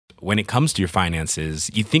when it comes to your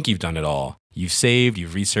finances, you think you've done it all. You've saved,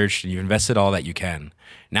 you've researched, and you've invested all that you can.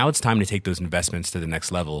 Now it's time to take those investments to the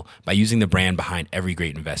next level by using the brand behind every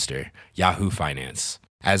great investor, Yahoo Finance.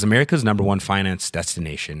 As America's #1 finance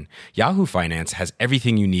destination, Yahoo Finance has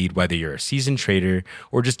everything you need, whether you're a seasoned trader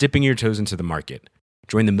or just dipping your toes into the market.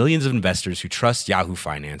 Join the millions of investors who trust Yahoo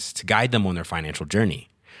Finance to guide them on their financial journey.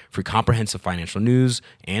 For comprehensive financial news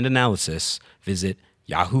and analysis, visit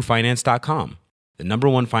yahoofinance.com, the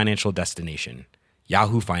 #1 financial destination,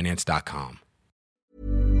 yahoofinance.com.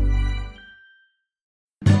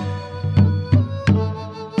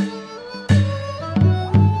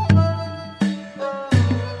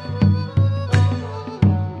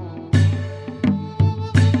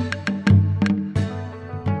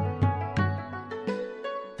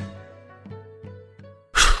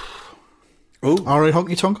 Oh, all right,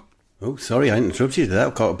 honky tonk. Oh, sorry, I interrupted you there. I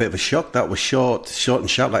got a bit of a shock. That was short and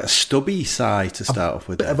sharp, like a stubby sigh to start off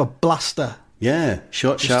with. Bit of a blaster. Yeah,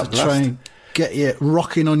 short, just sharp to blast. Try and get you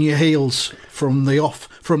rocking on your heels from the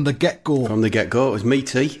get-go. From the get-go, it was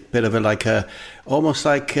meaty. Bit of almost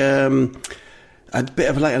like a bit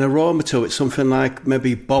of like an aroma to it. Something like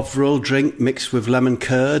maybe Bovril drink mixed with lemon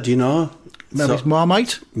curd, you know. Maybe it's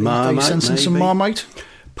Marmite. Are you sensing some Marmite?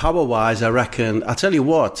 Power-wise, I reckon, I tell you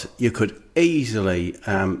what, you could easily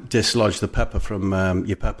dislodge the pepper from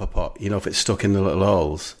your pepper pot, you know, if it's stuck in the little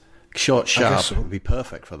holes. Short, sharp, so. would be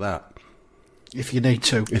perfect for that. If you need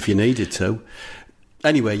to. If you needed to.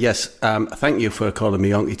 Anyway, yes, thank you for calling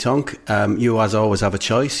me Yonky Tonk. You, as always, have a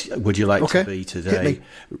choice. Would you like to be today?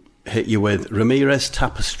 Hit you with Ramirez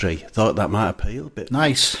Tapestry. Thought that might appeal a bit.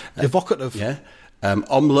 Nice. Evocative. Yeah.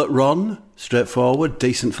 Omelette Ron, straightforward,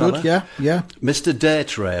 decent fella. Good, yeah. Mr.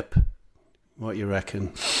 Date Rape, what you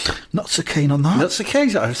reckon? Not so keen on that. Not so keen,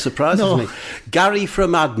 that surprises me. Gary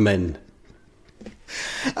from Admin.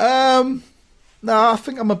 No, I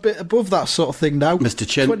think I'm a bit above that sort of thing now. Mr.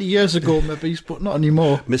 Chin. 20 years ago, maybe, but not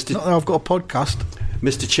anymore. Not that I've got a podcast.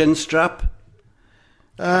 Mr. Chinstrap.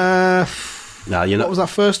 No, you're not. What was that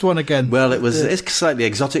first one again? Well, it's a slightly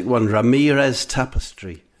exotic one. Ramirez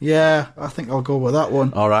Tapestry. Yeah, I think I'll go with that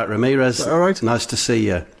one. All right, Ramirez. All right. Nice to see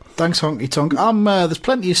you. Thanks, honky tonk. There's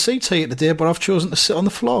plenty of seats here today, but I've chosen to sit on the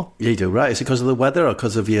floor. You do, right? Is it because of the weather or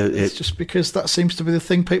because of your? It's just because that seems to be the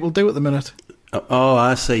thing people do at the minute. Oh,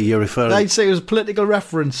 I see. You're referring. I'd say it was a political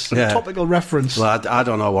reference, topical reference. Well, I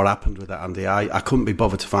don't know what happened with that, Andy. I couldn't be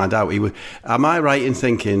bothered to find out. Am I right in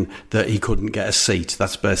thinking that he couldn't get a seat?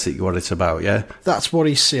 That's basically what it's about, yeah? That's what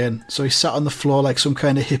he's saying. So he sat on the floor like some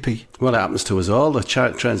kind of hippie. Well, it happens to us all. The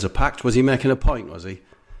trains are packed. Was he making a point, was he?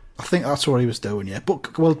 I think that's what he was doing, yeah.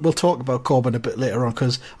 But we'll talk about Corbyn a bit later on,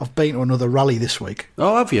 because I've been to another rally this week.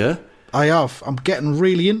 Oh, have you? I have. I'm getting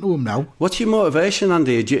really into him now. What's your motivation,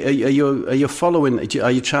 Andy? Are you following?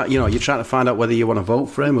 Are you trying to find out whether you want to vote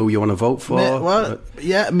for him, who you want to vote for?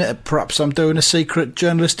 Perhaps I'm doing a secret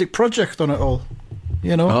journalistic project on it all.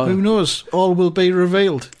 You know, Who knows? All will be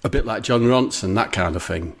revealed. A bit like John Ronson, that kind of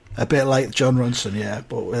thing. A bit like John Ronson, yeah,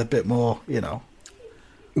 but with a bit more, you know.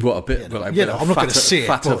 What a bit? I'm not going to say it.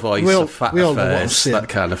 Fatter voice, we all fatter know what I'm face, saying. that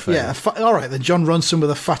kind of thing. Yeah, all right then. John Ronson with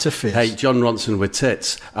a fatter face. Hey, John Ronson with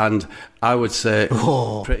tits, and I would say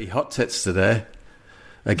pretty hot tits today.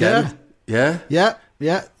 Again, yeah.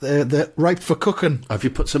 They're ripe for cooking. Have you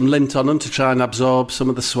put some lint on them to try and absorb some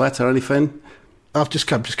of the sweat or anything? I've just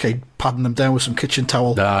kept padding them down with some kitchen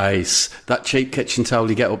towel. Nice. That cheap kitchen towel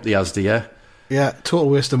you get up the Asda, yeah? Yeah, total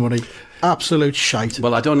waste of money. Absolute shite.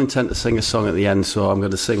 Well, I don't intend to sing a song at the end, so I'm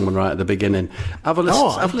going to sing one right at the beginning. Have a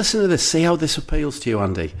listen to this. See how this appeals to you,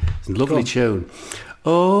 Andy. It's a lovely tune.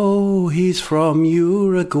 Oh, he's from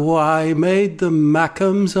Uruguay, made the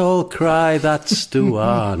Mackhams all cry. That's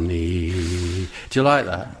Stuani. Do you like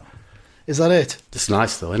that? Is that it? It's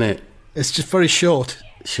nice, though, isn't it? It's just very short.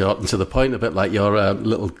 Short and to the point, a bit like your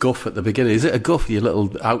little guff at the beginning. Is it a guff, your little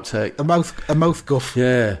outtake? A mouth guff.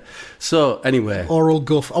 Yeah. So, anyway. Oral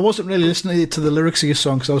guff. I wasn't really listening to the lyrics of your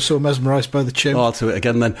song because I was so mesmerised by the tune. Oh, I'll do it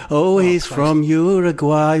again then. Oh, he's from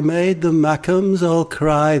Uruguay, made the Mackhams all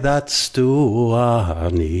cry. That's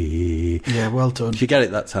Stuani. Yeah, well done. Did you get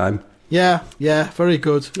it that time? Yeah, very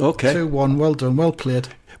good. Okay. 2-1, well done, well played.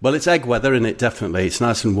 Well, it's egg weather, isn't it? Definitely. It's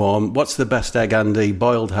nice and warm. What's the best egg, Andy?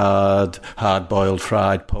 Boiled hard-boiled,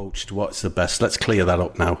 fried, poached? What's the best? Let's clear that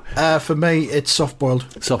up now. For me, it's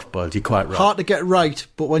soft-boiled. Soft-boiled, you're quite right. Hard to get right,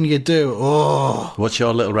 but when you do, What's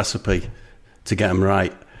your little recipe to get them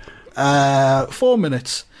right? 4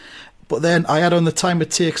 minutes. But then I add on the time it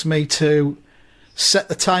takes me to set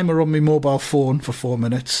the timer on my mobile phone for 4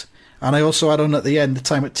 minutes. And I also add on at the end the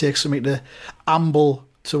time it takes for me to amble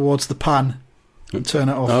towards the pan. and turn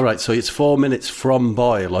it off. All right, so it's 4 minutes from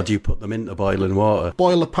boil, or do you put them into boiling water?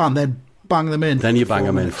 Boil the pan, then bang them in. Then you bang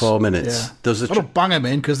them in 4 minutes. Yeah. I don't bang them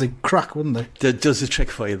in because they crack, wouldn't they? Does the trick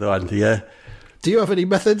for you though, Andy, yeah? Do you have any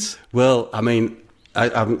methods? Well, I mean,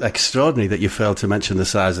 I'm extraordinary that you failed to mention the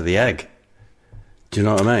size of the egg. Do you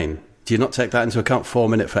know what I mean? Do you not take that into account, 4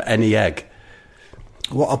 minutes for any egg?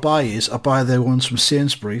 What I buy the ones from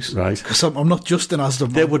Sainsbury's. Right. Because I'm not just an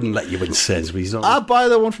Asda. They wouldn't let you in Sainsbury's. I buy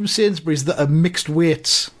the one from Sainsbury's that are mixed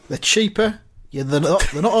weights. They're cheaper. Yeah, they're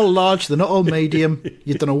not all large, they're not all medium.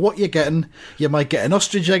 You don't know what you're getting. You might get an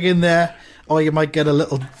ostrich egg in there, or you might get a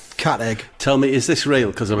little cat egg. Tell me, is this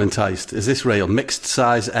real? Because I'm enticed. Is this real? Mixed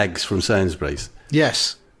size eggs from Sainsbury's?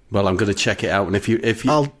 Yes. Well, I'm going to check it out, and if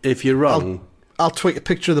you're wrong, I'll tweet a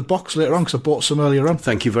picture of the box later on because I bought some earlier on.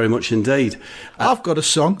 Thank you very much indeed. I've got a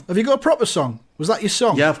song. Have you got a proper song? Was that your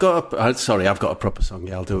song? Yeah, I've got a proper song.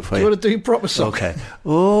 Yeah, I'll do it for you. Do you want to do your proper song? Okay.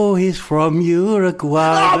 Oh, he's from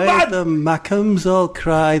Uruguay. Where the Macams all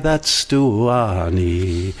cry, that's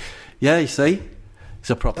Stuani. Yeah, you see? It's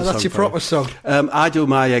a proper song. That's your proper song. I do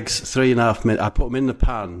my eggs 3.5 minutes. I put them in the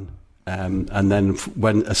pan, and then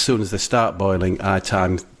as soon as they start boiling, I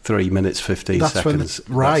time 3 minutes 15 seconds.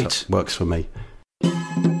 Right. That works for me.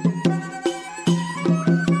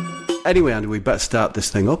 Anyway, Andy, we better start this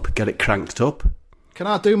thing up, get it cranked up. Can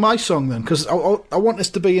I do my song then? Because I want this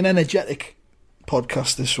to be an energetic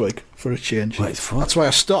podcast this week for a change. Wait, that's why I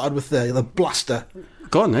started with the blaster.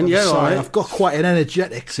 Go on then, yeah, all right. I've got quite an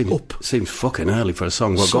energetic Seems fucking early for a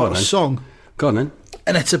song. Well, go on then. Song. Go on then.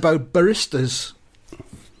 And it's about baristas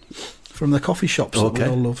from the coffee shops that we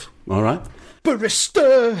all love. All right.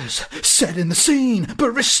 Baristas, setting the scene.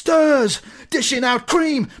 Baristas, dishing out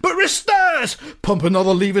cream. Baristas, pumping all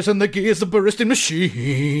the levers and the gears of baristing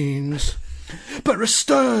machines.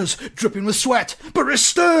 Baristas, dripping with sweat.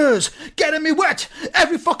 Baristas, getting me wet.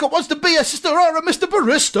 Every fucker wants to be a sister or a Mr.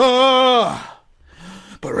 Barista.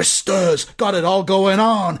 Baristas, got it all going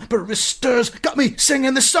on. Baristas, got me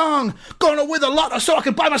singing the song. Gonna with a lot so I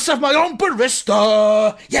can buy myself my own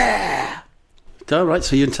barista. Yeah. All right,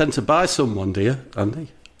 so you intend to buy someone, do you, Andy?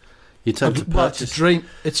 You tend to purchase... It's a dream.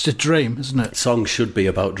 It's a dream, isn't it? Songs should be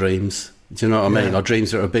about dreams. Do you know what I mean? Or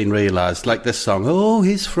dreams that have been realised. Like this song, oh,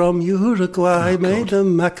 he's from Uruguay, made the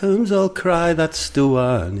Macams all cry, that's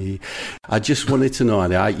Stuani. I just wanted to know,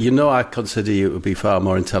 Andy, I consider you to be far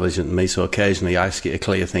more intelligent than me, so occasionally I ask you to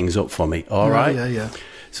clear things up for me, all right? Yeah.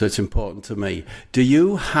 So it's important to me. Do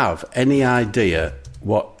you have any idea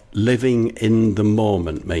what living in the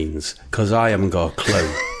moment means? Because I haven't got a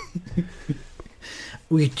clue.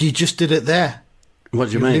 You just did it there. What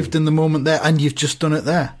do you mean? You lived in the moment there, and you've just done it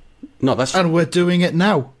there. No, that's... And we're doing it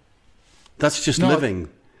now. That's just living.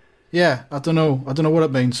 Yeah, I don't know what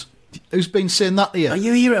it means. Who's been saying that to you?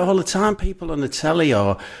 You hear it all the time, people on the telly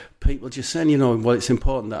or people just saying, well, it's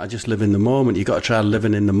important that I just live in the moment. You've got to try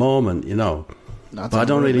living in the moment, But I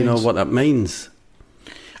don't really know what that means.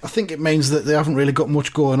 I think it means that they haven't really got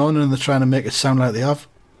much going on and they're trying to make it sound like they have.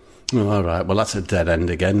 Oh, all right, well, that's a dead end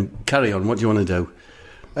again. Carry on, what do you want to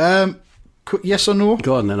do? Yes or no?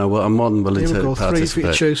 Go on then, I'm more than willing to participate. 3 for you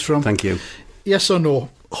to choose from. Thank you. Yes or no?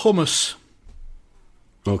 Hummus.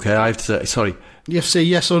 Okay, I have to say, sorry. You have to say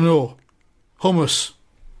yes or no. Hummus.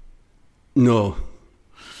 No.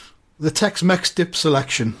 The Tex-Mex dip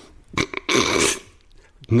selection.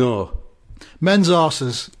 No. Men's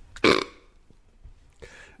arses.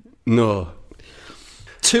 No.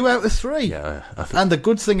 2 out of 3. Yeah. And the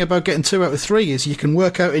good thing about getting 2 out of 3 is you can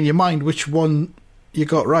work out in your mind which one you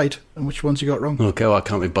got right and which ones you got wrong. Okay, well, I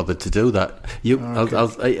can't be bothered to do that.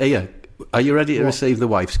 Okay. Are you ready to receive the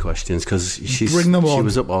wife's questions? Because she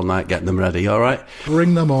was up all night getting them ready, all right?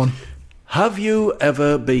 Bring them on. Have you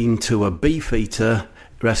ever been to a Beefeater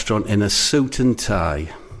restaurant in a suit and tie?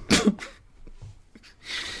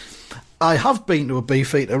 I have been to a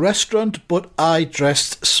Beefeater restaurant, but I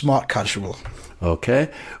dressed smart casual. Okay.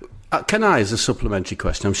 Can I, as a supplementary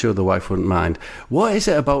question, I'm sure the wife wouldn't mind, what is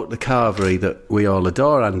it about the carvery that we all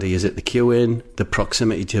adore, Andy? Is it the queuing, the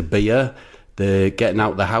proximity to beer, the getting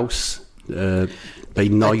out of the house,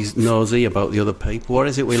 being nosy about the other people? What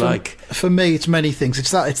is it we like? For me, it's many things.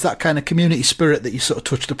 It's that kind of community spirit that you sort of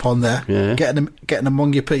touched upon there. Yeah. Getting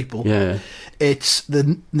among your people. Yeah. It's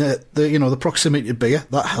the proximity to beer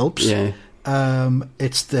that helps. Yeah.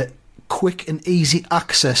 It's the quick and easy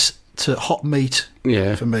access to hot meat.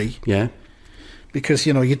 Yeah. For me. Yeah. Because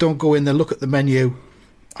you don't go in there, look at the menu,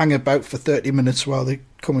 hang about for 30 minutes while they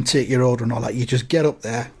come and take your order and all that. You just get up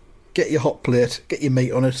there, get your hot plate, get your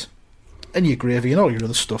meat on it, and your gravy and all your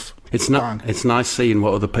other stuff. It's nice seeing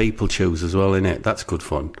what other people choose as well, isn't it? That's good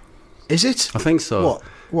fun. Is it? I think so. What?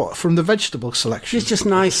 What, from the vegetable selection? It's just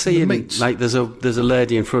nice seeing, meats. like, there's a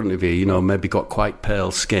lady in front of you, you know, maybe got quite pale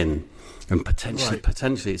skin, and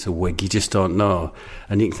potentially it's a wig, you just don't know.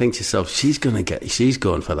 And you can think to yourself, she's going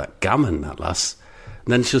for that gammon, that lass.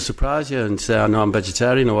 And then she'll surprise you and say, I know I'm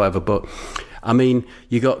vegetarian or whatever. But, I mean,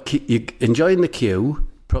 you're enjoying the queue,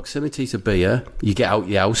 proximity to beer, you get out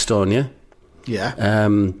your house, don't you? Yeah.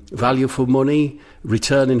 Value for money,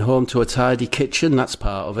 returning home to a tidy kitchen, that's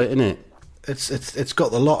part of it, isn't it? It's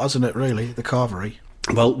got the lot, hasn't it, really, the Carvery?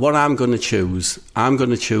 Well, what I'm going to choose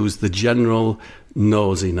the general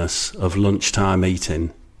nosiness of lunchtime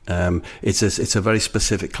eating. It's a very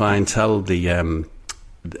specific clientele, the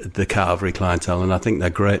Carvery clientele, and I think they're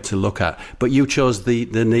great to look at. But you chose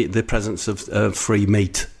the presence of free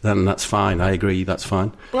meat, then that's fine. I agree, that's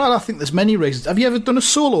fine. Well, I think there's many reasons. Have you ever done a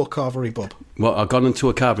solo Carvery, Bob? Well, I've gone into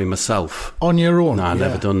a Carvery myself. On your own? No, I've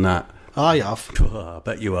never done that. I have. Oh, I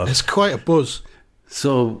bet you have. It's quite a buzz.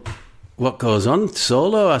 So, what goes on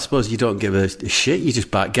solo? I suppose you don't give a shit. You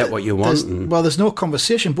just get what you want. Well, there's no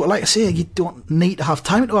conversation. But like I say, you don't need to have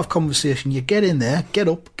time to have conversation. You get in there, get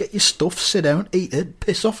up, get your stuff, sit down, eat it,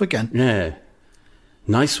 piss off again. Yeah.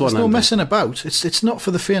 Nice one. There's no messing about. It's not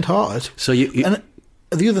for the faint-hearted. So you and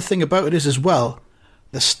the other thing about it is as well,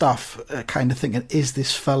 the staff are kind of thinking, is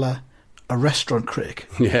this fella a restaurant critic?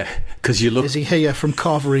 Yeah, because you look... Is he here from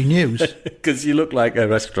Carvery News? Because you look like a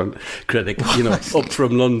restaurant critic, you know, up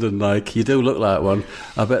from London, like. You do look like one.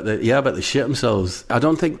 I bet they shit themselves. I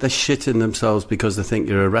don't think they're shitting themselves because they think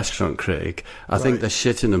you're a restaurant critic. I think they're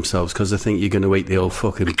shitting themselves because they think you're going to eat the old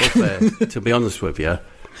fucking buffet, to be honest with you.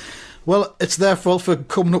 Well, it's their fault for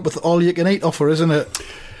coming up with all-you-can-eat offer, isn't it?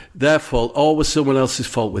 Their fault. Always someone else's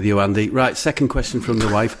fault with you, Andy. Right, second question from the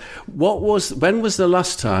wife. When was the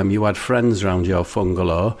last time you had friends round your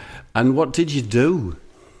bungalow, and what did you do?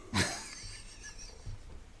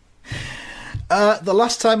 The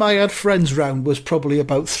last time I had friends round was probably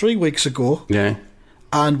about 3 weeks ago. Yeah.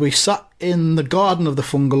 And we sat in the garden of the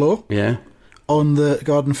bungalow. Yeah. On the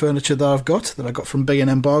garden furniture that I got from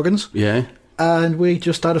B&M Bargains. Yeah. And we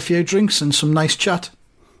just had a few drinks and some nice chat.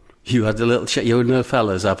 You had a little chat. You and the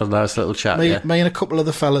fellas had a nice little chat. Me and a couple of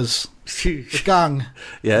the fellas, the gang,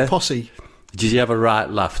 yeah, the posse. Did you have a right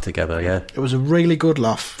laugh together? Yeah, it was a really good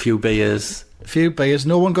laugh. Few beers.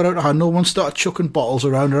 No one got out of hand. No one started chucking bottles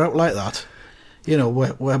around or out like that. You know,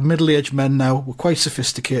 we're middle-aged men now. We're quite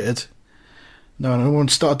sophisticated. No one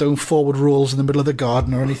started doing forward rolls in the middle of the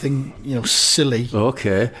garden or anything, you know, silly.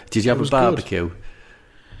 Okay. Did you have a barbecue? Good.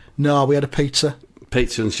 No, we had a pizza.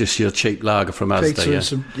 Pizza and just your cheap lager from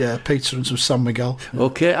Asda, pizza and some San Miguel. Yeah.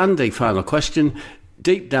 Okay, Andy, final question.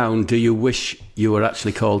 Deep down, do you wish you were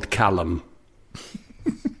actually called Callum?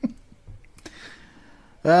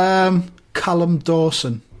 Callum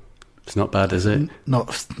Dawson. It's not bad, is it?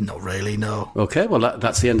 Not really, no. Okay, well,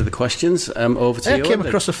 that's the end of the questions. Over to you, I came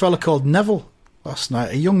across a fella called Neville last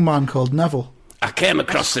night, a young man called Neville. I came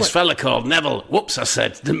across this fella called Neville. Whoops, I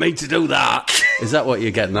said. Didn't mean to do that. Is that what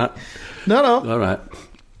you're getting at? No. All right.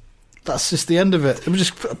 That's just the end of it. I'm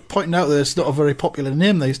just pointing out that it's not a very popular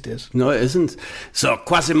name these days. No, it isn't. So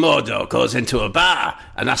Quasimodo goes into a bar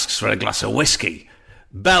and asks for a glass of whiskey.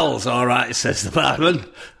 Bell's all right, says the barman.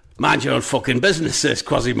 Mind your own fucking business, says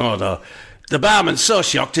Quasimodo. The barman's so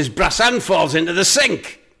shocked his brass hand falls into the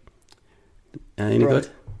sink. Any good?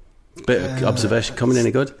 Bit of observation coming,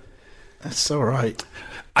 any good? That's all right.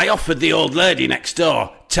 I offered the old lady next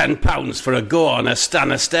door £10 for a go on a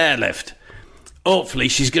Stannah stair lift. Hopefully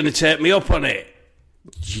she's going to take me up on it.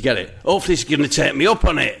 Did you get it? Hopefully she's going to take me up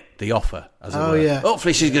on it. The offer, as it were. Yeah.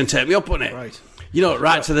 Hopefully she's going to take me up on it. Right. You know,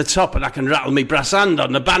 right to the top, and I can rattle me brass hand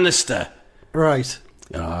on the banister. Right.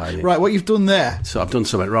 Yeah. Right, what you've done there... So I've done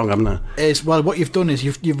something wrong, haven't I? What you've done is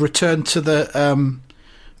you've returned to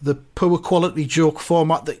the poor quality joke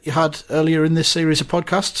format that you had earlier in this series of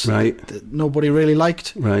podcasts. Right. That nobody really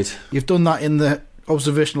liked. Right. You've done that in the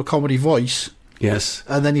observational comedy voice. Yes.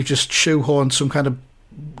 And then you've just shoehorned some kind of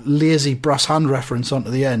lazy brass hand reference onto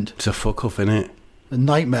the end. It's a fuck off, innit? A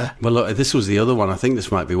nightmare. Well, look, this was the other one. I think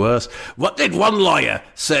this might be worse. What did one lawyer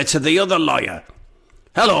say to the other lawyer?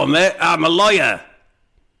 Hello, mate, I'm a lawyer.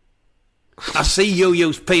 I see you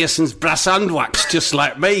use Pearson's brass hand wax just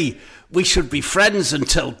like me. We should be friends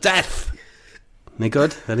until death. Any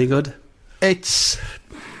good? Any good? It's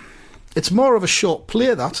more of a short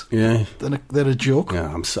play, that. Yeah. Than a joke.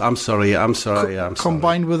 Yeah, I'm sorry.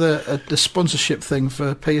 Combined with a sponsorship thing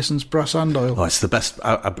for Pearson's brass hand oil. Oh, it's the best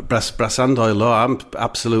brass hand oil. Oh, I'm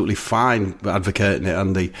absolutely fine advocating it,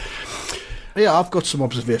 Andy. Yeah, I've got some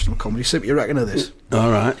observational comedy. See what you reckon of this.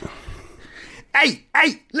 All right. Hey,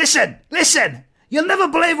 listen. You'll never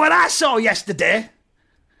believe what I saw yesterday.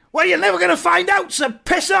 Well, you're never going to find out, so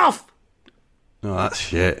piss off. No, that's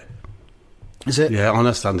shit. Is it? Yeah,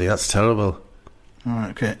 honest, Andy, that's terrible. All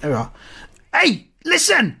right, okay, here we are. Hey,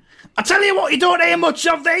 listen! I tell you what you don't hear much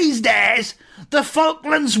of these days. The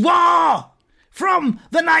Falklands War from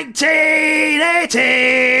the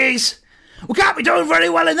 1980s. We can't be doing very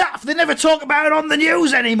well in that if they never talk about it on the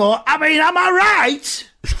news anymore. I mean, am I right?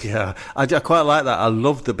 Yeah, I quite like that. I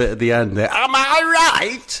love the bit at the end there. Am I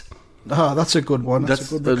right? Oh, that's a good one.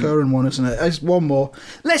 That's a good recurring one, isn't it? There's one more.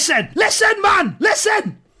 Listen, man,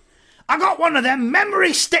 listen! I got one of them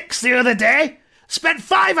memory sticks the other day. Spent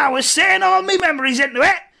 5 hours saying all my memories into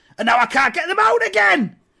it, and now I can't get them out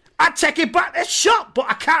again. I'd take it back to the shop, but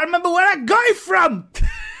I can't remember where I got it from.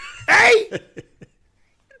 Hey?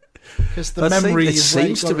 Because the memory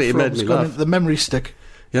seems to be. It made me laugh. The memory stick.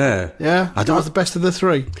 Yeah. Yeah? I don't That's the best of the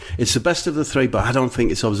three. It's the best of the three, but I don't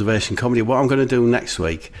think it's observation comedy. What I'm going to do next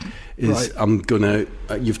week is I'm going to...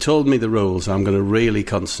 you've told me the rules. I'm going to really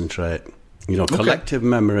concentrate. You know, collective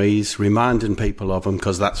memories, reminding people of them,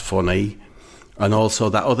 because that's funny. And also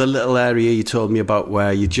that other little area you told me about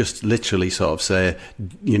where you just literally sort of say,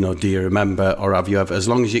 you know, do you remember, or have you ever... As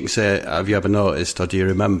long as you can say, have you ever noticed, or do you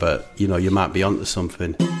remember, you know, you might be onto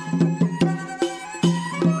something.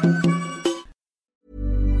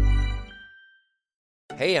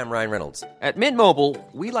 Hey, I'm Ryan Reynolds. At Mint Mobile,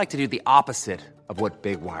 we like to do the opposite of what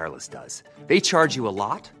Big Wireless does. They charge you a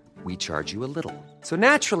lot, we charge you a little. So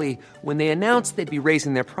naturally, when they announced they'd be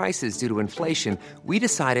raising their prices due to inflation, we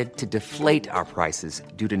decided to deflate our prices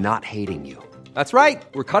due to not hating you. That's right.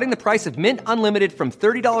 We're cutting the price of Mint Unlimited from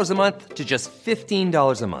 $30 a month to just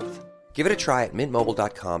 $15 a month. Give it a try at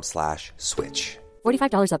mintmobile.com/switch.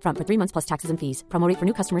 $45 up front for 3 months plus taxes and fees. Promo rate for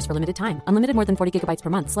new customers for limited time. Unlimited more than 40 gigabytes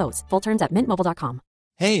per month. Slows full terms at mintmobile.com.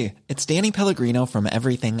 Hey, it's Danny Pellegrino from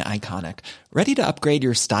Everything Iconic. Ready to upgrade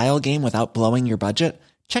your style game without blowing your budget?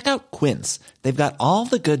 Check out Quince. They've got all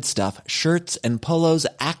the good stuff, shirts and polos,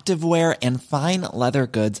 activewear, and fine leather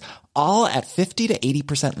goods, all at 50 to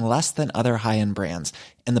 80% less than other high-end brands.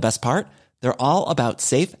 And the best part? They're all about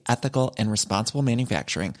safe, ethical, and responsible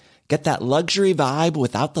manufacturing. Get that luxury vibe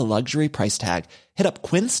without the luxury price tag. Hit up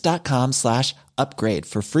quince.com/upgrade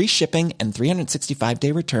for free shipping and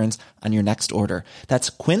 365-day returns on your next order. That's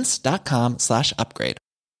quince.com/upgrade.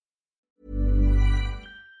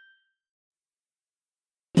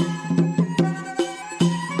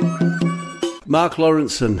 Mark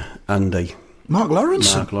Lawrenson, Andy. Mark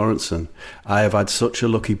Lawrenson? Mark Lawrenson. I have had such a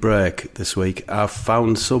lucky break this week. I've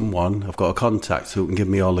found someone, I've got a contact who can give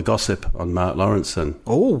me all the gossip on Mark Lawrenson.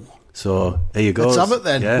 Oh. So, here you go. Let's have it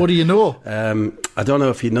then. Yeah. What do you know? I don't know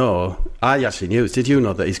if you know. I actually knew. Did you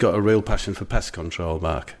know that he's got a real passion for pest control,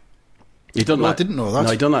 Mark? I didn't know that.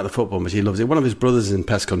 No, he don't like the football, but he loves it. One of his brothers is in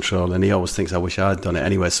pest control, and he always thinks, I wish I'd done it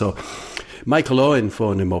anyway. So, Michael Owen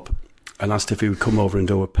phoned him up and asked if he would come over and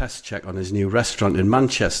do a pest check on his new restaurant in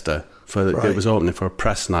Manchester. It was opening for a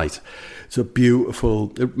press night. It's a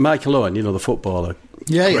beautiful... Michael Owen, you know, the footballer.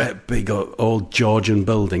 Great big old Georgian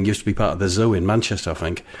building. Used to be part of the zoo in Manchester, I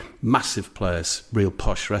think. Massive place, real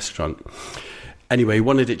posh restaurant. Anyway, he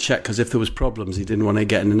wanted it checked because if there was problems, he didn't want it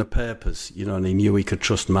getting in the papers, you know, and he knew he could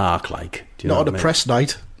trust Mark, like... Do you know Not what on a press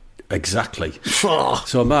night. Exactly.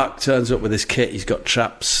 So Mark turns up with his kit. He's got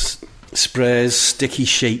traps, sprays, sticky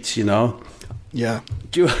sheets, you know. Yeah.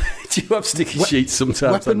 Do you have sticky sheets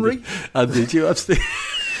sometimes? Weaponry? Andy, do you have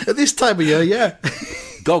At this time of year, yeah.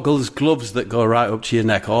 Goggles, gloves that go right up to your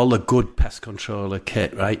neck, all the good pest controller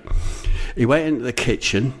kit, right? He went into the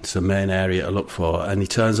kitchen, it's the main area to look for, and he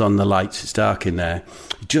turns on the lights. It's dark in there.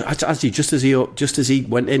 Just as he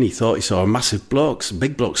went in, he thought he saw a massive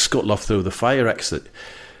big bloke scuttle off through the fire exit.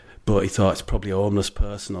 But he thought it's probably a homeless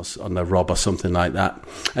person or on the rob or something like that.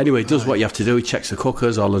 Anyway, he does what you have to do. He checks the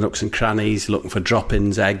cookers, all the nooks and crannies, looking for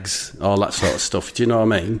drop-ins, eggs, all that sort of stuff. Do you know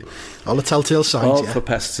what I mean? All the telltale signs, all for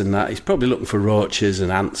pests and that. He's probably looking for roaches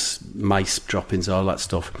and ants, mice droppings, all that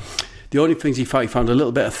stuff. The only things he found a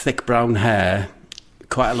little bit of thick brown hair,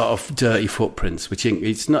 quite a lot of dirty footprints, which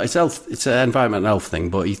it's not. It's an environmental health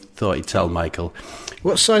thing, but he thought he'd tell Michael.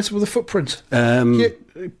 What size were the footprints?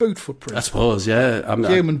 Boot footprint, I suppose. Yeah,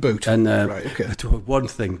 human boot. And right, okay. One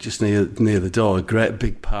thing just near the door, a great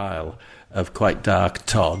big pile of quite dark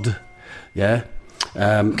Todd. Yeah,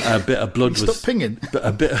 a bit of blood was. Stop pinging.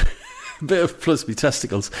 A bit of plus my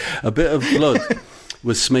testicles. A bit of blood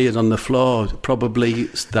was smeared on the floor. Probably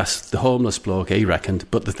that's the homeless bloke, he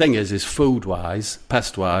reckoned. But the thing is food-wise,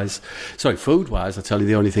 pest-wise. Sorry, food-wise. I tell you,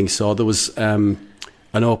 the only thing he saw there was an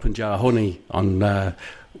open jar of honey on.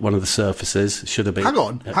 One of the surfaces should have been. Hang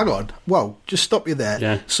on. Whoa, just stop you there.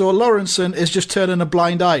 Yeah. So Lawrenson is just turning a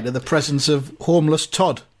blind eye to the presence of homeless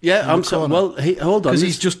Todd. Yeah, I'm sorry. Well, hold on. Because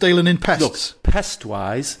he's just dealing in pests. Look,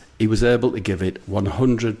 pest-wise, he was able to give it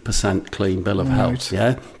 100% clean bill of health,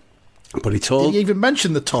 yeah? But he told... Did he even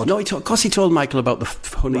mention the Todd? No, of course he told Michael about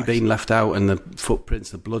the honey being left out and the footprints,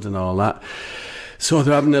 the blood and all that. So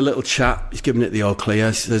they're having a little chat. He's giving it the all clear.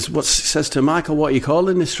 He says to Michael, what are you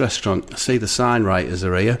calling this restaurant? I see the sign writers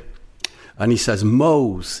are here. And he says,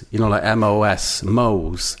 Moe's, like M-O-S,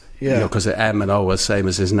 Moe's. Yeah. Because the M and O are the same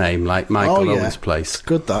as his name, like Michael Owen's place.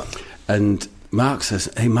 Good, that. And Mark says,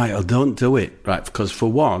 hey, Michael, don't do it, right? Because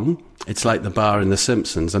for one, it's like the bar in The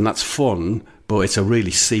Simpsons, and that's fun, but it's a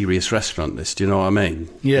really serious restaurant, this. Do you know what I mean?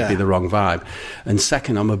 Yeah. It'd be the wrong vibe. And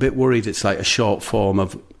second, I'm a bit worried it's like a short form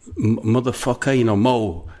of motherfucker,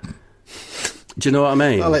 Mo. Do you know what I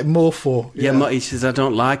mean? I like Morpho. Yeah, he says, I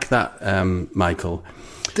don't like that, Michael.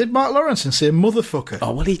 Did Mark Lawrenson say motherfucker?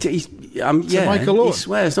 Oh, well, yeah, Michael he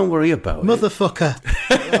swears, don't worry about motherfucker.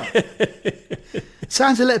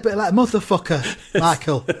 Sounds a little bit like motherfucker,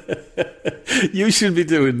 Michael. You should be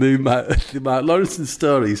doing the Mark Lawrenson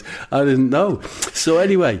stories. I didn't know. So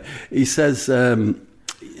anyway, he says,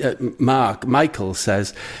 Michael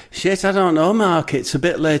says, shit, I don't know, Mark, it's a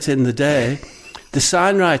bit late in the day. The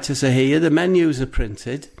sign writers are here, the menus are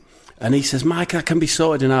printed. And he says, Mike, that can be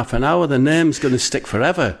sorted in half an hour. The name's going to stick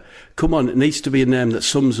forever. Come on, it needs to be a name that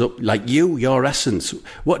sums up, like your essence.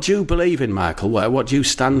 What do you believe in, Michael? What do you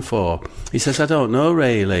stand for? He says, I don't know,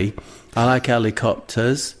 really. I like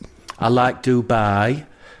helicopters. I like Dubai.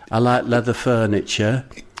 I like leather furniture.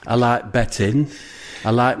 I like betting. I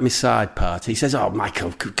like my side party. He says, oh,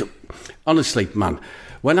 Michael, honestly, man,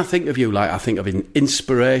 when I think of you, I think of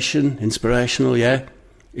inspirational, yeah?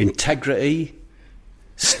 Integrity.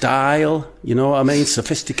 Style, you know what I mean?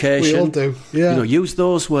 Sophistication. We all do, yeah. Use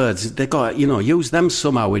those words. They got, use them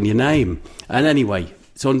somehow in your name. And anyway,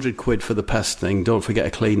 it's £100 for the pest thing. Don't forget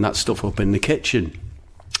to clean that stuff up in the kitchen.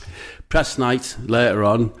 Press night later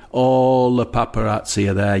on. All the paparazzi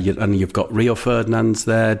are there, and you've got Rio Ferdinand's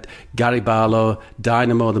there, Gary Barlow,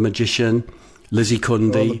 Dynamo the Magician, Lizzie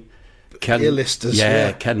Cundy, Ken A-listers,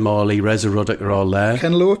 yeah. Ken Morley, Reza Ruddock are all there.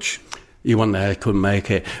 Ken Loach. He wasn't there, couldn't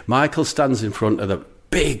make it. Michael stands in front of the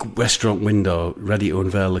big restaurant window, ready to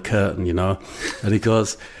unveil the curtain, and he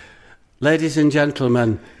goes, ladies and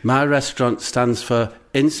gentlemen, my restaurant stands for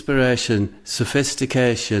inspiration,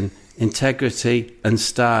 sophistication, integrity and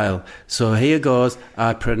style. So here goes,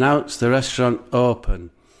 I pronounce the restaurant open.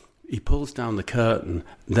 He pulls down the curtain.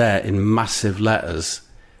 There, in massive letters,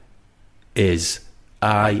 is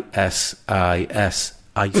ISIS, ISIS.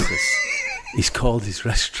 He's called his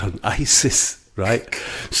restaurant ISIS. Right?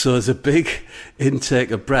 So there's a big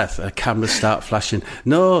intake of breath. A camera start flashing.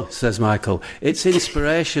 No, says Michael, it's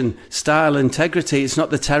inspiration, style, integrity. It's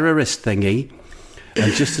not the terrorist thingy.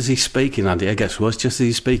 And just as he's speaking, Andy, it gets worse. Just as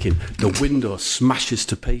he's speaking, the window smashes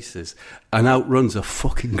to pieces and out runs a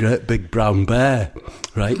fucking great big brown bear.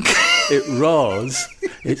 Right? It roars,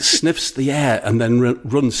 it sniffs the air and then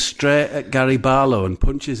runs straight at Gary Barlow and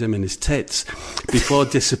punches him in his tits before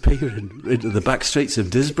disappearing into the back streets of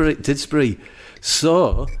Didsbury.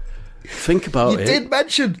 So, think about it. You did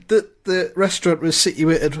mention that the restaurant was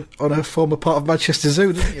situated on a former part of Manchester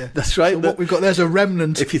Zoo, didn't you? That's right. So what we've got there's a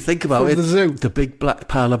remnant. If you think about it, the zoo. The big black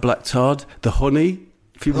pile of black Todd, the honey.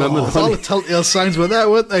 If you remember the honey. All the telltale signs were there,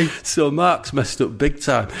 weren't they? So Mark's messed up big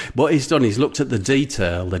time. What he's done, he's looked at the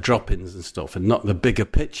detail, the droppings and stuff, and not the bigger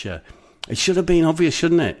picture. It should have been obvious,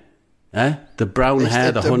 shouldn't it? The brown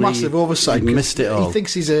hair, the honey. Massive oversight. He missed it all. He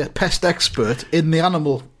thinks he's a pest expert in the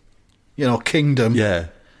animal, kingdom. Yeah.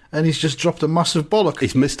 And he's just dropped a massive bollock.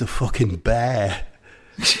 He's missed a fucking bear.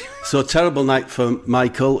 So terrible night for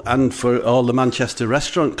Michael and for all the Manchester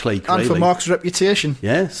restaurant clique, and really. for Mark's reputation.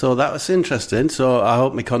 Yeah, so that was interesting. So I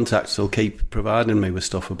hope my contacts will keep providing me with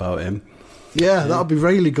stuff about him. Yeah, that'll be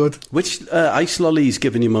really good. Which ice lolly's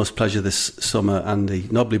given you most pleasure this summer, Andy?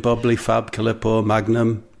 Knobbly Bobbly, Fab, Calippo,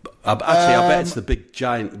 Magnum? I bet it's the big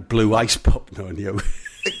giant blue ice pop knowing you.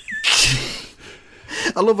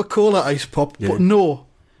 I love a cola ice pop, but no,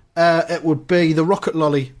 it would be the Rocket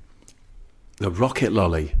Lolly. The Rocket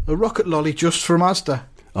Lolly? A Rocket Lolly just from Asda.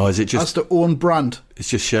 Oh, is it just... Asda own brand. It's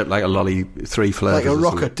just shaped like a lolly, 3 flavours. Like a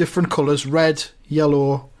rocket, different colours, red,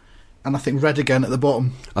 yellow, and I think red again at the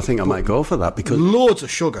bottom. I think I might go for that because... Loads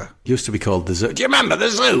of sugar. Used to be called the Zoom. Do you remember the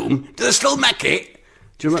Zoom? Do they still make it?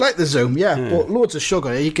 It's like the Zoom, yeah, but loads of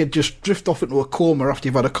sugar. You could just drift off into a coma after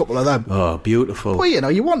you've had a couple of them. Oh, beautiful. Well,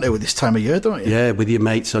 you want to at this time of year, don't you? Yeah, with your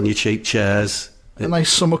mates on your cheap chairs. A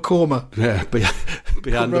nice summer coma. Yeah, behind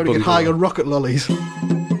the bungalow. Get high on rocket lollies.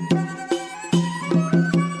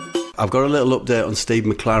 I've got a little update on Steve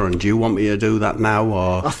McLaren. Do you want me to do that now,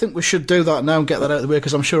 or...? I think we should do that now and get that out of the way,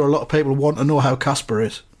 because I'm sure a lot of people want to know how Casper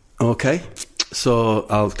is. Okay, so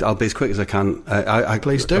I'll be as quick as I can.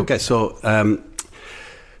 Please do. Okay, so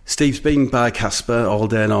Steve's been by Casper all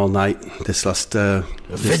day and all night this last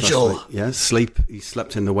vigil. Sleep. He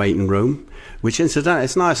slept in the waiting room, which incidentally,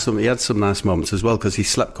 it's nice. He had some nice moments as well because he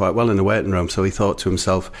slept quite well in the waiting room. So he thought to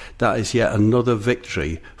himself, that is yet another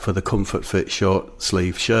victory for the Comfort Fit short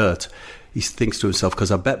sleeve shirt. He thinks to himself,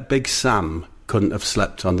 because I bet Big Sam couldn't have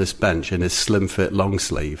slept on this bench in his slim fit long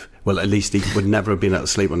sleeve. Well, at least he would never have been able to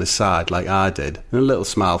sleep on his side like I did. And a little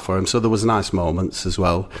smile for him. So there was nice moments as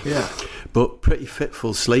well. Yeah. But pretty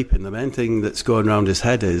fitful sleeping. The main thing that's going around his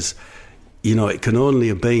head is, it can only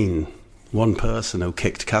have been one person who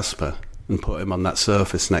kicked Casper and put him on that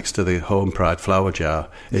surface next to the Home Pride flower jar.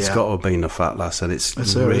 It's got to have been a fat lass, and it's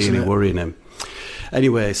really worrying him.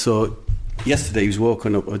 Anyway, so yesterday he was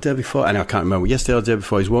woken up, or the day before, and I can't remember, yesterday or the day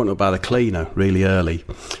before, he was woken up by the cleaner really early.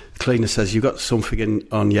 The cleaner says, "You've got something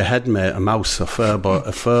on your head, mate, a mouse, a fur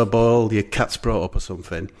ball, your cat's brought up or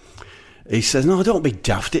something." He says, "No, don't be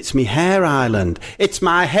daft, it's me hair island. It's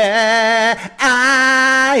my hair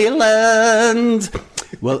island."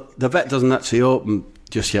 Well, the vet doesn't actually open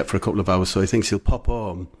just yet for a couple of hours, so he thinks he'll pop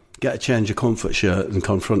home, get a change of comfort shirt and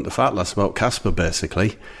confront the fat lass about Casper,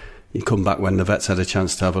 basically. You come back when the vet's had a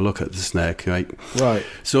chance to have a look at the snake, right? Right.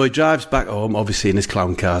 So he drives back home, obviously in his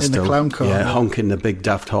clown car still. In the clown car. Yeah, honking the big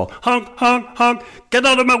daft horn. Honk, honk, honk. Get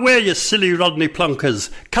out of my way, you silly Rodney Plunkers.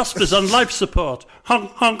 Casper's on life support.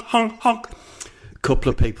 Honk, honk, honk, honk. A couple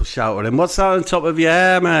of people shout at him, "What's that on top of your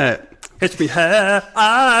hair, mate?" "It's me hair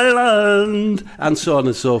island." And so on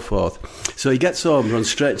and so forth. So he gets home, runs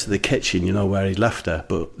straight to the kitchen, where he'd left her.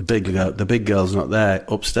 But the big girl's not there.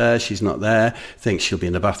 Upstairs, she's not there. Thinks she'll be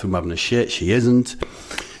in the bathroom having a shit. She isn't.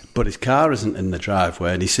 But his car isn't in the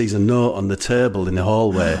driveway, and he sees a note on the table in the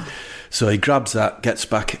hallway. So he grabs that, gets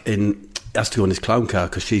back in, has to go in his clown car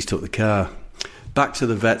because she's took the car. Back to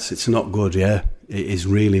the vets, it's not good, yeah? It is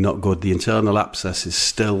really not good. The internal abscess is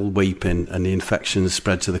still weeping, and the infection has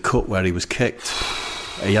spread to the cut where he was kicked.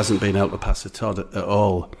 He hasn't been able to pass a Todd at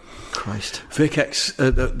all. Christ.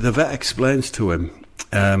 The vet explains to him,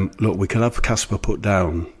 look, we can have Casper put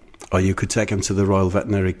down, or you could take him to the Royal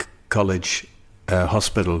Veterinary College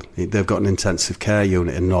Hospital. They've got an intensive care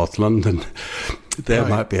unit in North London. They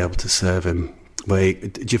might be able to serve him. What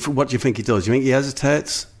do you think he does? Do you think he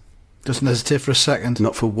hesitates? Doesn't hesitate for a second.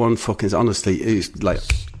 Not for one fucking... Honestly, it's like,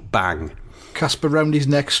 bang. Casper round his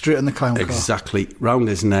neck, straight in the clown car. Exactly, round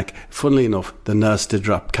his neck. Funnily enough, the nurse did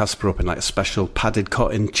wrap Casper up in like a special padded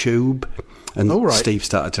cotton tube. And Steve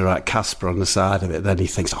started to write Casper on the side of it. Then he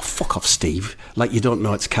thinks, "Oh, fuck off, Steve. Like you don't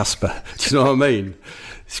know it's Casper." Do you know what I mean?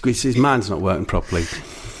 His mind's not working properly.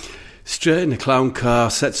 Straight in the clown car,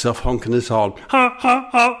 sets off honking his horn. "Ha, ha,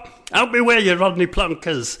 ha. Out me way, you Rodney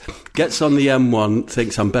Plunkers." Gets on the M1,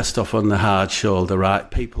 thinks I'm best off on the hard shoulder, right?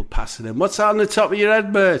 People passing him. "What's that on the top of your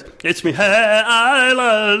head, mate?" "It's me hair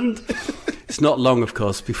island." It's not long, of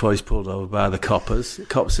course, before he's pulled over by the coppers. The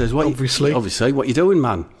cop says, Obviously, what you doing,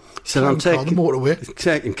 man?" He said, "I'm taking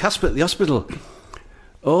Casper at the hospital."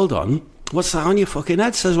 "Hold on. What's that on your fucking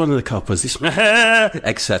head?" says one of the coppers. "It's my hair,"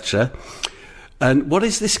 etc. "And what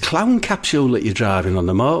is this clown capsule that you're driving on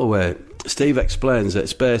the motorway?" Steve explains that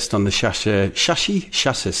it's based on the chassis,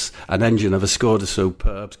 an engine of a Skoda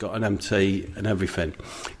Superb's, got an MT and everything.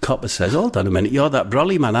 Copper says, "Hold on a minute, you're that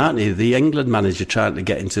Brolly man, aren't you? The England manager trying to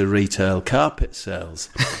get into retail carpet sales."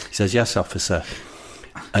 He says, "Yes, officer."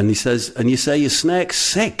 And he says, "And you say your snake's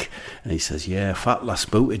sick?" And he says, "Yeah, fat lass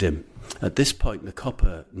booted him." At this point, the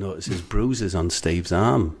copper notices bruises on Steve's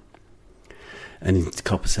arm. And the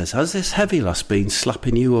copper says, "Has this heavy lass been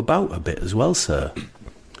slapping you about a bit as well, sir?"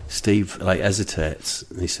 Steve hesitates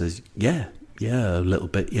and he says, yeah, a little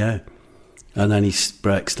bit, yeah. And then he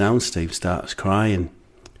breaks down. Steve starts crying.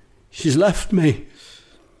 "She's left me."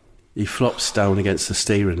 He flops down against the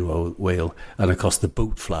steering wheel, and of course the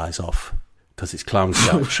boot flies off because it's clown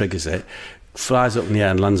car triggers it. Flies up in the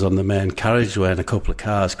air and lands on the main carriageway, and a couple of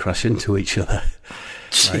cars crash into each other.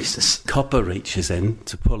 Jesus. Right? Copper reaches in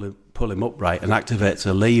to pull him upright and activates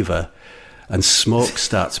a lever. And smoke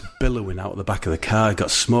starts billowing out of the back of the car. You've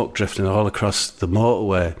got smoke drifting all across the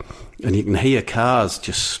motorway. And you can hear cars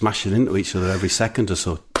just smashing into each other every second or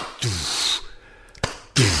so.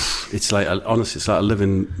 It's like, honestly, it's like a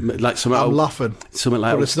living... like something. I'm laughing. Something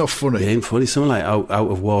like... But it's not funny. It ain't funny. Something like out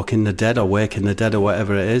of Walking the Dead or Waking the Dead or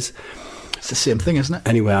whatever it is. It's the same thing, isn't it?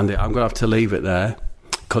 Anyway, Andy, I'm going to have to leave it there.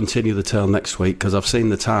 Continue the tale next week because I've seen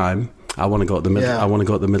the time. I want to go at the I want to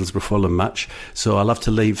go at the Middlesbrough Fulham match, so I'll have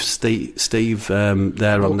to leave Steve there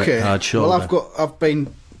on the hard shoulder. Well, I've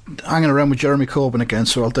been hanging around with Jeremy Corbyn again,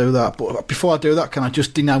 so I'll do that. But before I do that, can I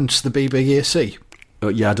just denounce the BBAC?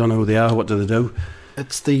 Yeah, I don't know who they are. What do they do?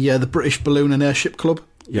 It's the British Balloon and Airship Club.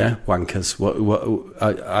 Yeah, wankers.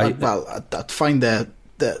 I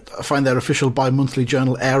find their official bi-monthly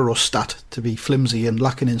journal Aerostat to be flimsy and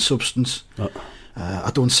lacking in substance.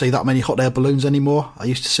 I don't see that many hot air balloons anymore. I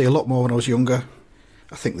used to see a lot more when I was younger.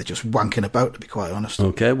 I think they're just wanking about, to be quite honest.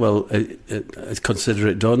 Okay, well, consider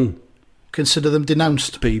it done. Consider them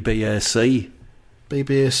denounced. BBAC.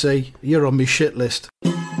 BBAC, you're on my shit list.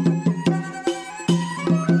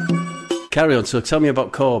 Carry on. So tell me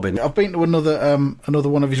about Corbyn. I've been to another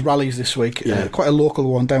one of his rallies this week. Yeah. Quite a local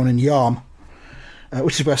one down in Yarm,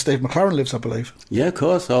 which is where Steve McLaren lives, I believe. Yeah, of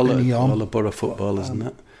course. All the borough footballers and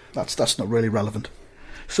that. That's not really relevant.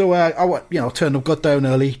 So I turned up, got down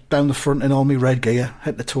early, down the front in all my red gear,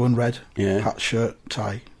 head to toe in red, hat, shirt,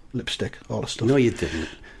 tie, lipstick, all the stuff. No, you didn't.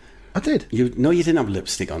 I did. You didn't have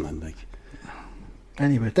lipstick on then, like.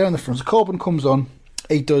 Anyway, down the front, so Corbyn comes on.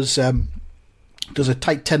 He does a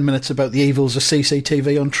tight 10 minutes about the evils of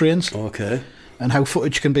CCTV on trains. Okay. And how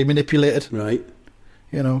footage can be manipulated. Right.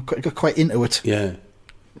 You know, got quite into it. Yeah.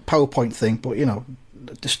 PowerPoint thing, but, you know,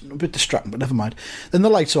 a bit distracting, but never mind. Then the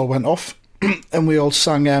lights all went off, and we all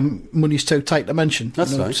sang Money's Too Tight to Mention.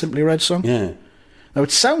 That's right. Simply Red song. Yeah. Now,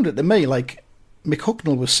 it sounded to me like Mick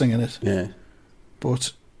Hucknall was singing it. Yeah.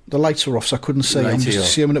 But the lights were off, so I couldn't see. I'm just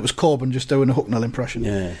assuming it was Corbyn just doing a Hucknall impression.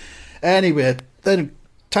 Yeah. Anyway, then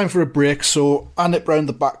time for a break, so I nip round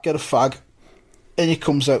the back, get a fag, and he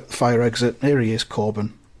comes out the fire exit. Here he is,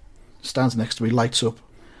 Corbyn. Stands next to me, lights up.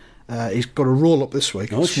 He's got a roll up this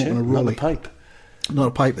week. Oh, shit, not a pipe. Not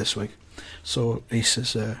a pipe this week. So he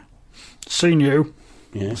says, seen you.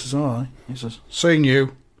 Yeah. I says, all right. He says, seen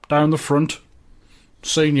you, down the front.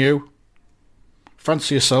 Seen you.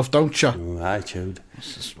 Fancy yourself, don't you? Oh, attitude. I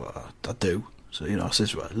says, well, I do. So, you know, I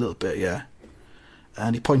says, well, a little bit, yeah.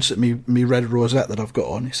 And he points at me red rosette that I've got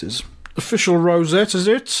on. He says, official rosette, is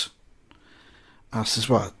it? I says,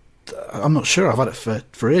 well, I'm not sure. I've had it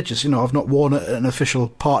for ages. You know, I've not worn it at an official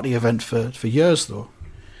party event for years, though.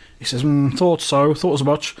 He says, thought so. Thought as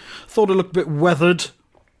much. Thought it looked a bit weathered.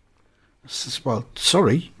 I says, well,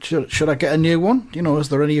 sorry. Should I get a new one? You know, is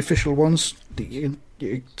there any official ones that you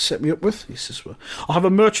set me up with? He says, well, I have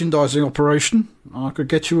a merchandising operation. I could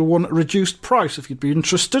get you one at a reduced price if you'd be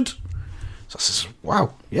interested. So I says,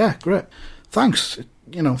 wow, yeah, great. Thanks.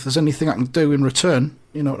 You know, if there's anything I can do in return,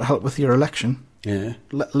 you know, to help with your election, yeah,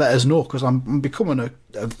 let us know, because I'm becoming a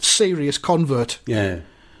serious convert to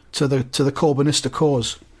the Corbynista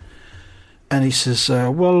cause. And he says,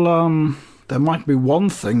 well, there might be one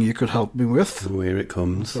thing you could help me with. Here it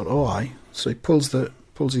comes. I thought, oh, aye. So he pulls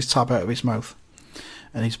his tab out of his mouth,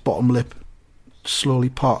 and his bottom lip slowly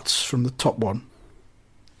parts from the top one.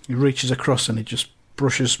 He reaches across and he just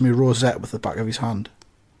brushes me rosette with the back of his hand.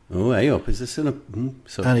 Oh, hey up, is this in a...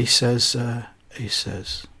 And he says,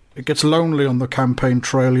 it gets lonely on the campaign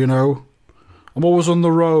trail, you know. I'm always on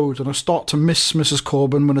the road, and I start to miss Mrs.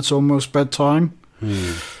 Corbyn when it's almost bedtime.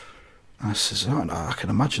 I says, oh, no, I can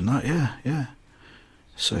imagine that, yeah.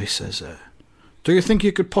 So he says, do you think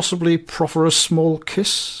you could possibly proffer a small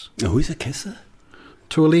kiss? Oh, he's a kisser?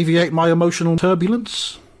 To alleviate my emotional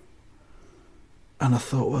turbulence? And I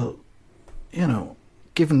thought, well, you know,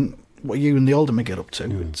 given what you and the alderman get up to,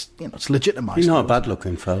 it's legitimised. He's not a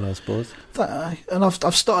bad-looking fella, I suppose. And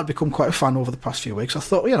I've started to become quite a fan over the past few weeks. I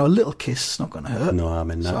thought, you know, a little kiss is not going to hurt. No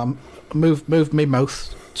harm in that. So I moved my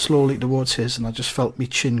mouth slowly towards his, and I just felt my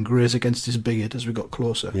chin graze against his beard as we got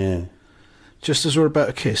closer. Yeah. Just as we're about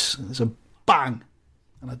to kiss, there's a bang,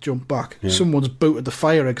 and I jump back. Yeah. Someone's booted the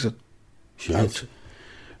fire exit out,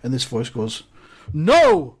 and this voice goes,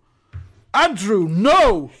 "No, Andrew,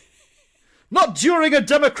 no! Not during a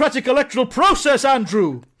democratic electoral process,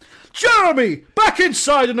 Andrew! Jeremy, back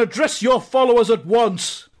inside and address your followers at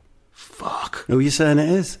once!" Fuck. Who are you saying it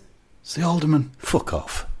is? It's the alderman. Fuck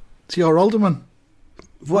off. It's your alderman.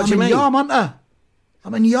 What do you mean? I'm in Yarm, aren't I?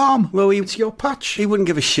 I'm in Yarm. Well, it's your patch. He wouldn't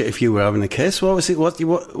give a shit if you were having a kiss. What was it? What?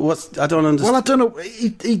 I don't understand. Well, I don't know.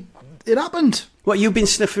 It happened. What, you've been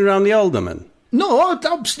sniffing around the alderman? No,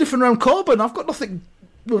 I'm sniffing around Corbyn. I've got nothing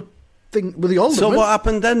with the alderman. So what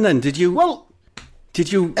happened then? Did you... Well,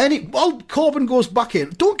 Corbyn goes back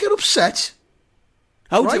in. Don't get upset.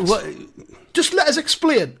 Just let us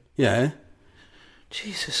explain. Yeah.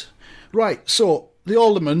 Jesus. Right, so the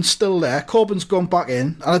alderman's still there. Corbyn's gone back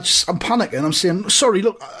in, and I'm panicking. I'm saying, sorry,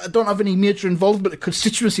 look, I don't have any major involvement at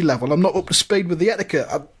constituency level. I'm not up to speed with the etiquette.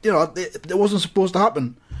 It wasn't supposed to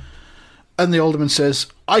happen. And the alderman says,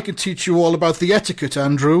 I can teach you all about the etiquette,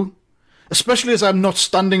 Andrew, especially as I'm not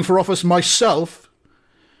standing for office myself.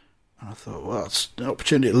 And I thought, well, it's an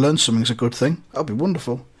opportunity to learn something's a good thing. That'll be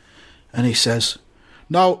wonderful. And he says,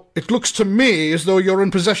 Now, it looks to me as though you're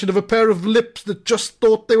in possession of a pair of lips that just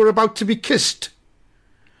thought they were about to be kissed.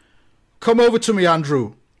 Come over to me,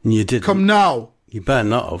 Andrew. You didn't. Come now. You better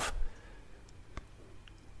not have.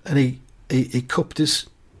 And he cupped his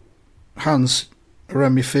hands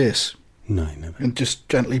around my face. No, he never. And just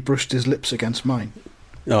gently brushed his lips against mine.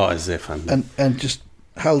 Oh, as if, Andy. And just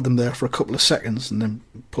held them there for a couple of seconds and then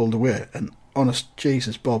pulled away. And honest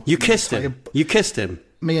Jesus, Bob. You kissed him? You kissed him?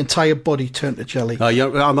 My entire body turned to jelly. Oh,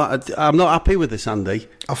 I'm not happy with this, Andy.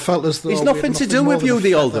 I felt as though... It's nothing to do with you,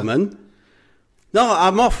 the alderman. No,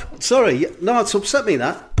 I'm off. Sorry. No, it's upset me,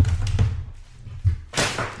 that.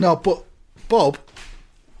 No, but... Bob...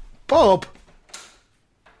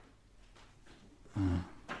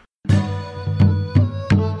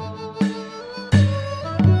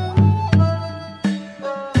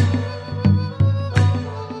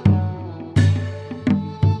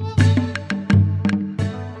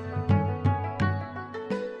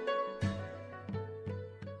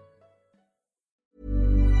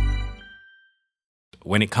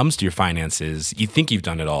 When it comes to your finances, you think you've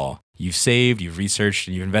done it all. You've saved, you've researched,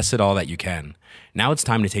 and you've invested all that you can. Now it's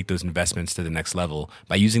time to take those investments to the next level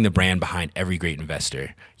by using the brand behind every great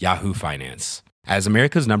investor, Yahoo Finance. As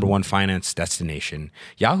America's #1 finance destination,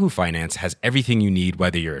 Yahoo Finance has everything you need,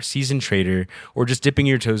 whether you're a seasoned trader or just dipping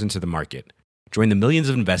your toes into the market. Join the millions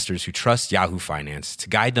of investors who trust Yahoo Finance to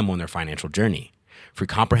guide them on their financial journey. For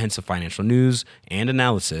comprehensive financial news and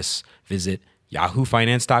analysis, visit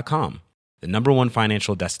yahoofinance.com. The #1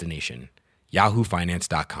 financial destination,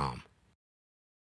 yahoofinance.com.